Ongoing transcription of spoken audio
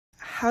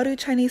How do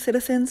Chinese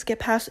citizens get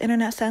past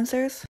internet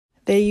censors?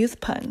 They use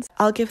puns.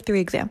 I'll give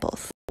 3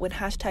 examples. When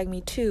hashtag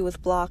 #MeToo was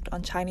blocked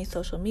on Chinese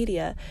social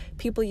media,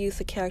 people used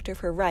the character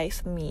for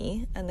rice,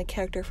 mi, and the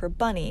character for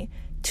bunny,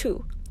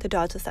 tu, to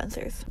dodge the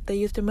censors. They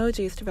used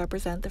emojis to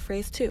represent the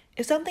phrase tu.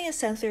 If something is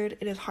censored,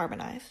 it is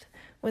harmonized.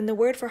 When the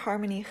word for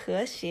harmony,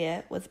 和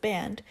谐, was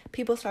banned,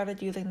 people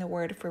started using the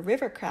word for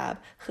river crab,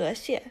 和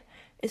谐.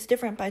 It's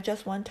different by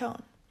just one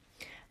tone.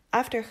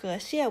 After 和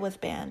谐was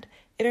banned,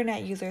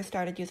 internet users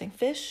started using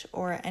fish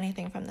or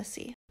anything from the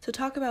sea. To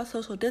talk about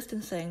social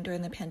distancing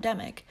during the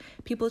pandemic,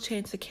 people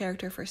changed the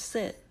character for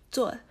sit,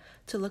 坐,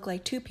 to look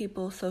like 2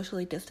 people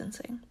socially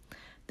distancing.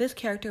 This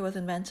character was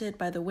invented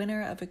by the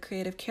winner of a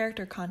creative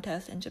character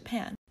contest in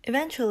Japan.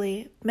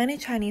 Eventually, many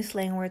Chinese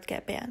slang words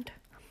get banned.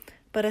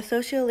 But a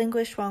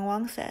sociolinguist Xuan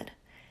Wang said,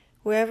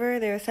 "Wherever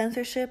there is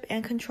censorship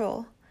and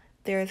control,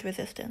 there is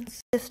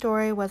resistance." This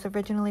story was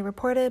originally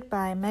reported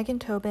by Meaghan,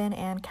 Tobin,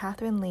 and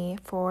Katherine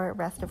for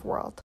Rest of World.